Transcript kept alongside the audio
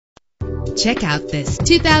Check out this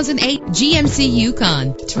 2008 GMC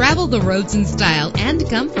Yukon. Travel the roads in style and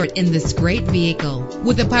comfort in this great vehicle.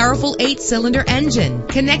 With a powerful 8-cylinder engine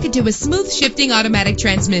connected to a smooth shifting automatic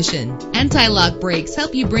transmission. Anti-lock brakes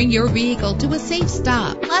help you bring your vehicle to a safe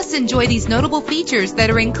stop. Plus, enjoy these notable features that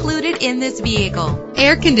are included in this vehicle: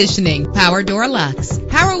 air conditioning, power door locks,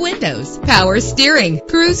 power windows, power steering,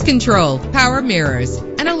 cruise control, power mirrors,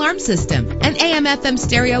 an alarm system, an AM/FM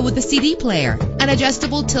stereo with a CD player, an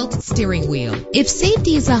adjustable tilt steering wheel. If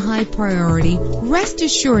safety is a high priority, rest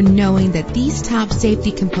assured knowing that these top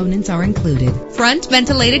safety components are included: front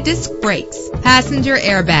ventilated disc brakes, passenger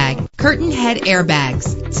airbag, curtain head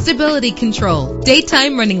airbags, stability control,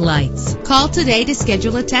 daytime running lights. Call today to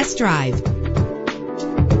schedule a test drive.